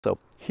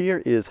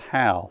here is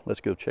how,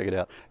 let's go check it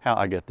out, how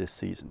I got this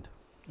seasoned.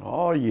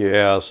 Oh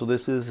yeah, so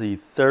this is the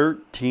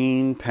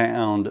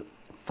 13-pound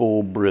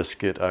full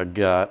brisket I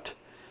got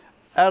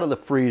out of the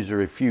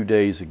freezer a few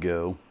days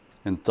ago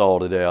and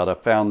thawed it out. I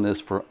found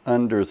this for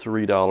under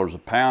 $3 a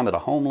pound at a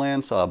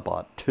Homeland, so I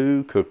bought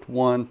 2, cooked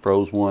 1,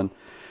 froze 1.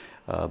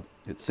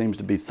 It seems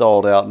to be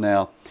thawed out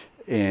now,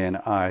 and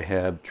I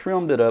have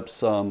trimmed it up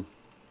some.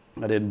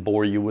 I didn't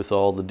bore you with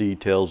all the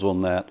details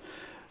on that,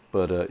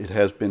 but it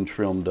has been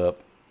trimmed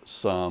up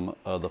some.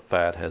 The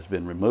fat has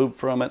been removed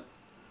from it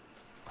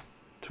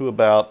to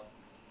about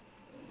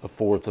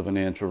 1/4 of an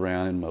inch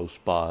around in most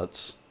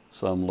spots.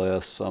 Some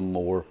less, some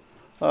more.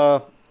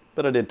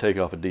 But I did take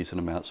off a decent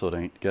amount so it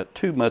ain't got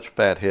too much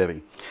fat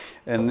heavy.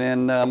 And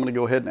then I'm going to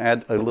go ahead and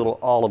add a little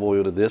olive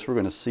oil to this. We're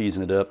going to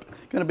season it up.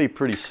 It's going to be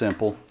pretty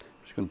simple.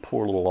 Just going to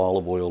pour a little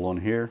olive oil on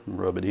here and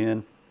rub it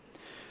in.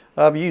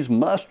 I've used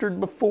mustard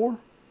before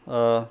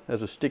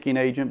as a sticking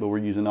agent, but we're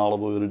using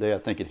olive oil today. I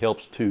think it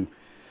helps to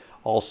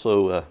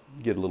also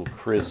get a little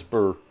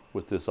crisper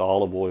with this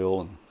olive oil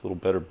and a little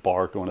better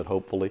bark on it,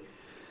 hopefully.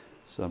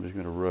 So I'm just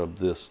going to rub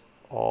this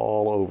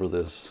all over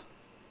this.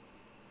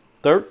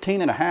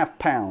 13.5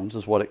 pounds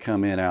is what it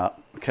come in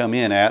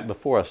at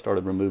before I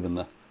started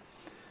removing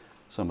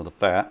some of the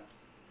fat.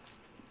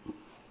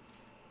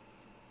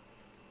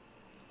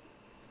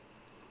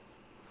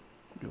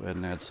 Go ahead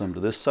and add some to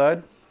this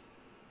side.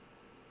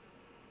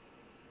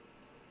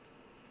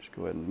 Just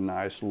go ahead and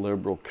nice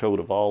liberal coat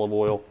of olive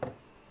oil.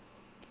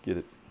 Get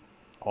it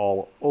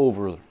all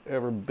over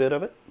every bit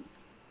of it.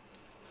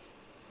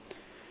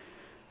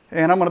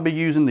 And I'm going to be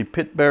using the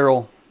pit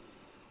barrel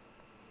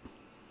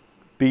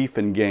beef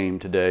and game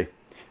today.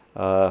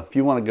 If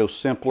you want to go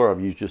simpler, I've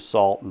used just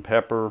salt and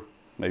pepper,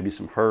 maybe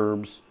some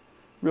herbs.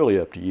 Really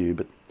up to you,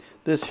 but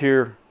this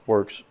here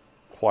works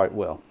quite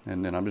well.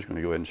 And then I'm just going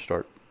to go ahead and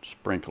start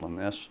sprinkling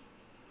this.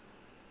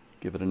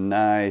 Give it a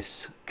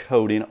nice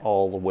coating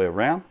all the way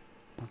around.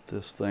 Get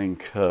this thing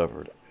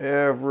covered,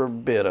 every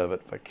bit of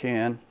it if I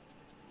can.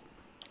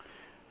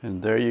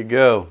 And there you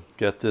go.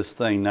 Got this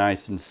thing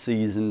nice and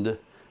seasoned.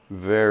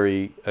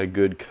 A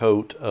good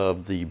coat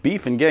of the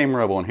beef and game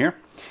rub on here.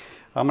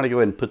 I'm going to go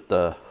ahead and put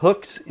the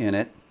hooks in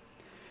it,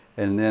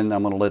 and then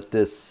I'm going to let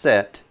this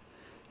set,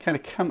 kind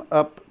of come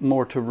up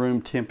more to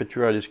room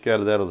temperature. I just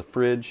got it out of the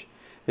fridge.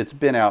 It's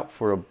been out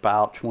for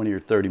about 20 or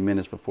 30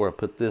 minutes before I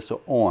put this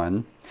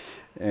on,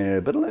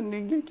 but let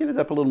me get it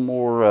up a little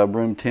more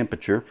room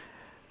temperature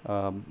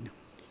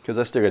because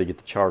I still got to get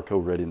the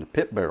charcoal ready in the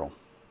pit barrel.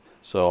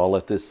 So I'll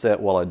let this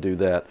set while I do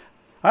that.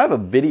 I have a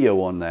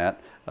video on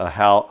that,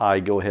 how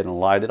I go ahead and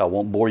light it. I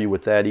won't bore you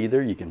with that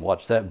either. You can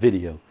watch that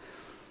video.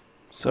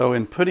 So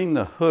in putting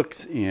the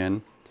hooks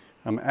in,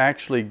 I'm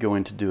actually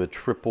going to do a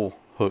triple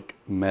hook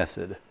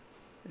method.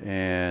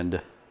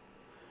 And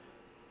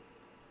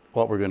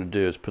what we're going to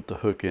do is put the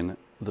hook in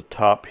the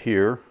top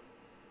here.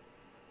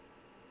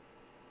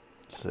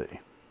 Let's see.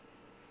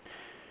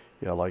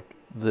 Yeah, like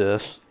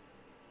this.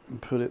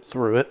 And put it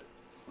through it.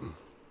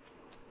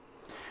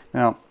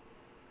 Now,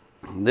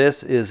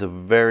 this is a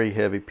very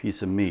heavy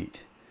piece of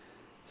meat.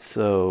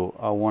 So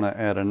I want to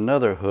add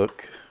another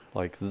hook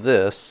like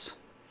this.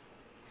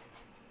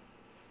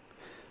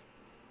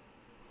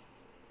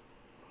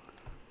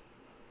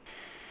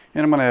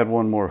 And I'm going to add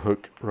one more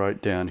hook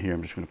right down here.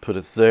 I'm just going to put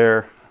it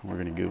there. We're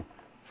going to go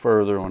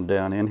further on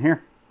down in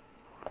here.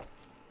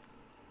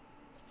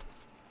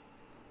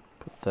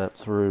 Put that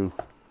through.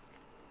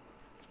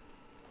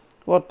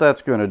 What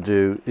that's going to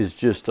do is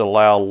just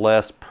allow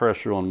less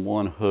pressure on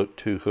 1 hook,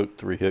 2 hook,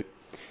 3 hook.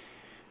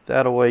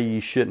 That way you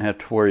shouldn't have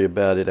to worry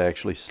about it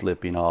actually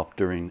slipping off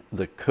during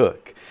the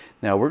cook.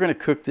 Now we're going to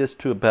cook this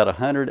to about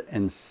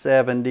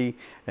 170,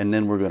 and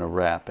then we're going to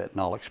wrap it.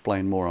 And I'll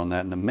explain more on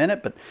that in a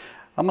minute, but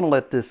I'm going to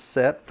let this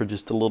set for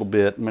just a little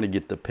bit. I'm going to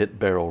get the pit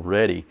barrel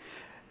ready,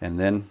 and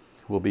then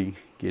we'll be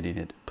getting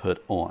it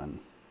put on.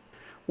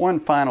 One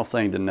final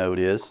thing to note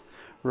is,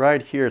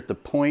 right here at the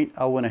point,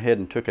 I went ahead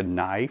and took a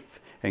knife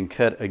and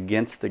cut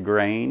against the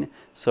grain,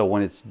 so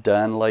when it's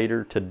done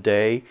later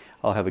today,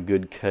 I'll have a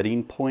good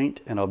cutting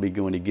point, and I'll be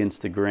going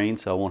against the grain,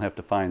 so I won't have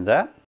to find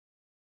that.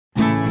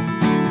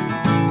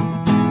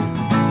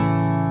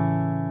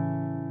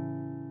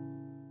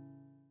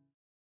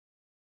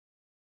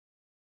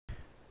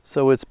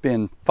 So it's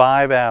been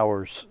 5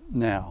 hours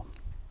now,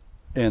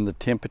 and the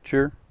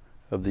temperature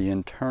of the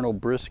internal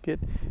brisket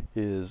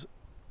is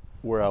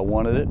where I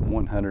wanted it,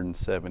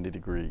 170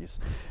 degrees.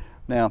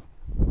 Now,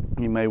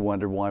 you may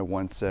wonder why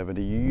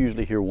 170. You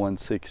usually hear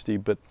 160,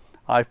 but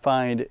I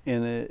find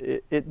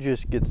it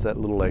just gets that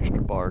little extra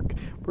bark.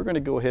 We're going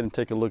to go ahead and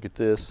take a look at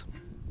this.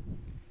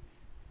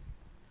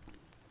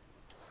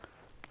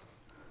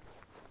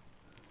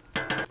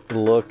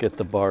 Look at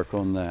the bark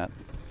on that.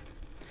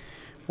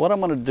 What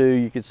I'm going to do,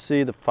 you can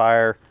see the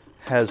fire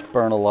has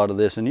burned a lot of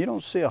this, and you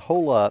don't see a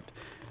whole lot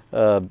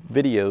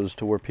videos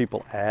to where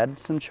people add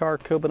some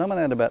charcoal, but I'm going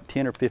to add about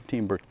 10 or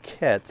 15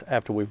 briquettes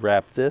after we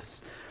wrap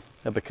this,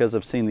 because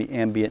I've seen the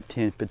ambient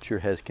temperature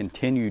has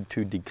continued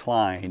to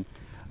decline,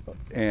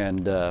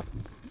 and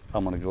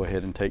I'm going to go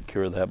ahead and take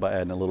care of that by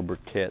adding a little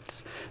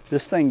briquettes.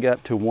 This thing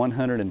got to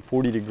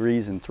 140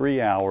 degrees in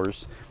 3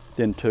 hours,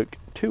 then took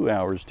 2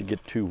 hours to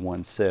get to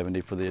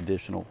 170 for the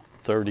additional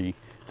 30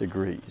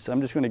 degrees.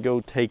 I'm just going to go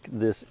take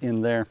this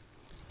in there,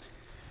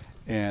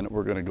 and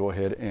we're going to go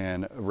ahead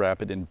and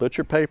wrap it in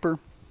butcher paper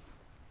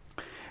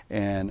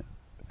and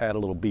add a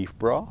little beef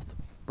broth,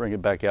 bring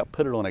it back out,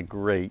 put it on a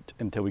grate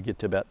until we get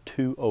to about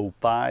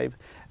 205,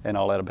 and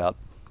I'll add about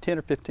 10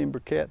 or 15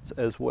 briquettes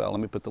as well. Let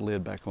me put the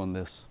lid back on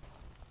this.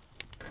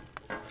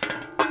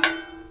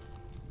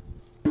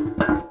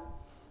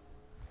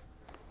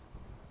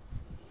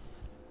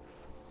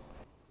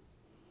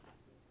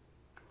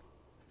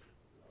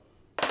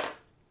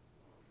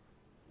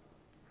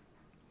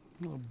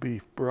 A little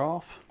beef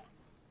broth.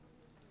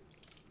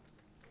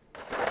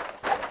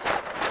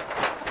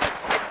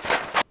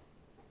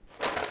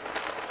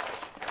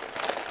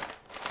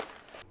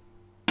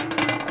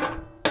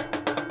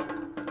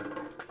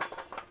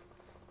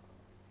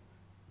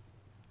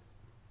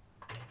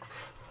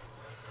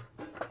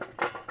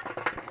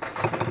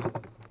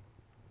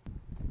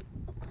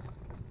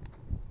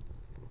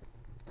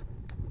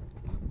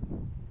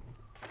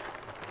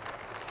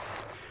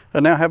 I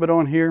now have it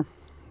on here,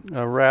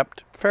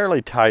 wrapped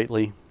fairly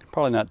tightly.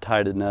 Probably not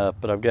tight enough,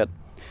 but I've got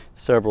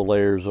several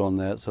layers on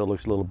that, so it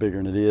looks a little bigger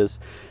than it is.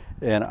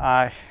 And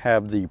I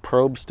have the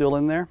probe still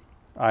in there.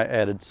 I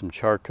added some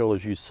charcoal,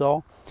 as you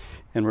saw,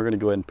 and we're going to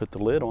go ahead and put the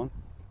lid on.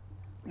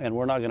 And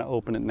we're not going to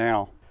open it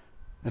now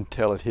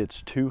until it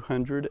hits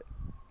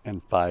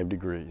 205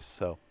 degrees.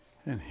 So,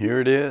 and here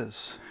it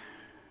is,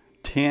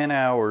 10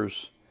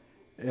 hours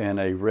and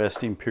a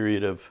resting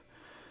period of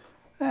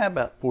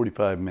about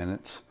 45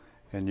 minutes.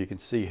 And you can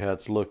see how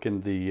it's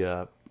looking.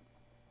 The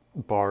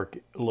bark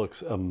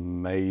looks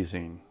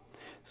amazing.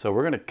 So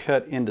we're going to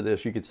cut into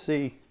this. You can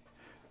see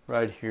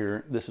right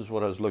here, this is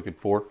what I was looking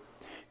for.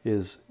 I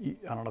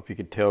don't know if you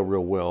could tell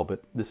real well,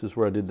 but this is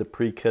where I did the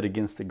pre-cut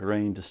against the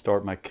grain to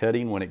start my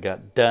cutting when it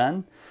got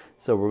done.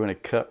 So we're going to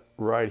cut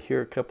right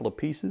here a couple of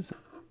pieces.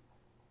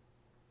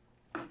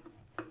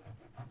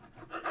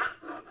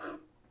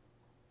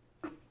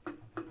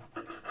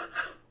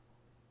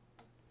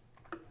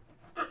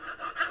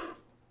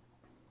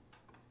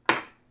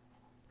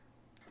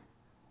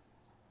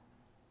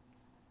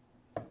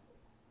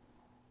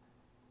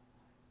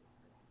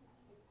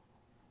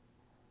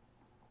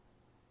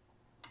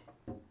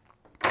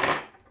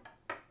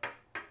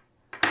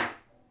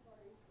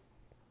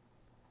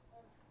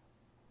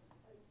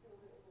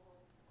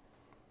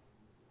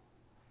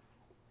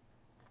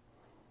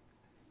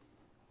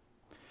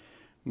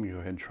 Let me go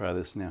ahead and try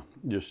this now.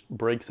 Just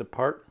breaks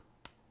apart.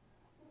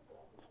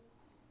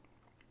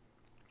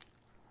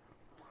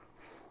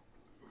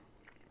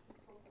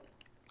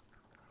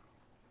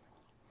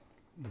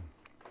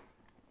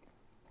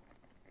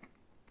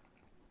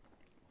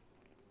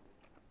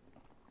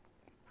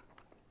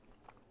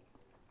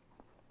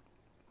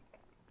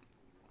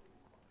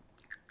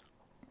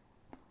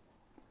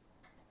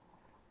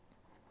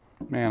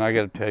 Man, I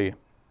got to tell you,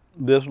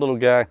 this little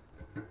guy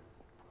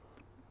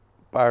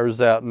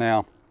fires out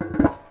now.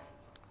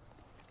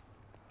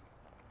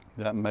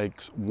 That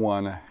makes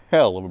one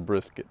hell of a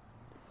brisket.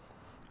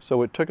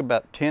 So it took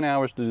about 10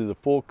 hours to do the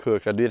full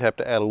cook. I did have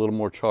to add a little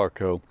more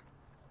charcoal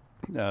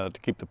to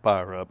keep the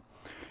fire up.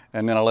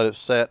 And then I let it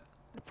set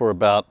for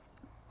about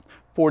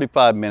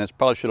 45 minutes.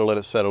 Probably should have let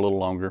it set a little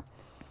longer,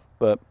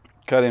 but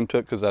cut into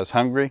it because I was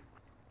hungry.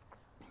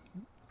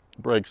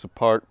 Breaks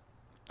apart,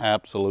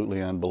 absolutely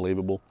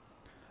unbelievable.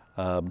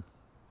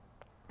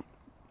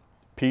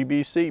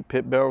 PBC,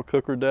 Pit Barrel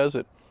Cooker, does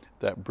it.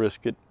 That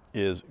brisket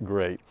is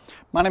great.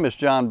 My name is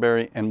John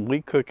Berry, and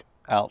we cook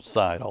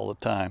outside all the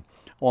time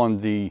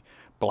on the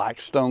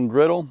Blackstone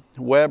Griddle,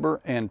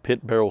 Weber, and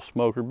Pit Barrel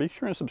Smoker. Be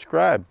sure and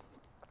subscribe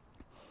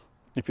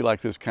if you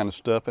like this kind of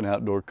stuff and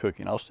outdoor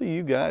cooking. I'll see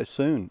you guys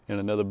soon in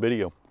another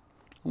video.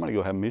 I'm gonna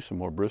go have me some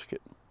more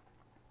brisket.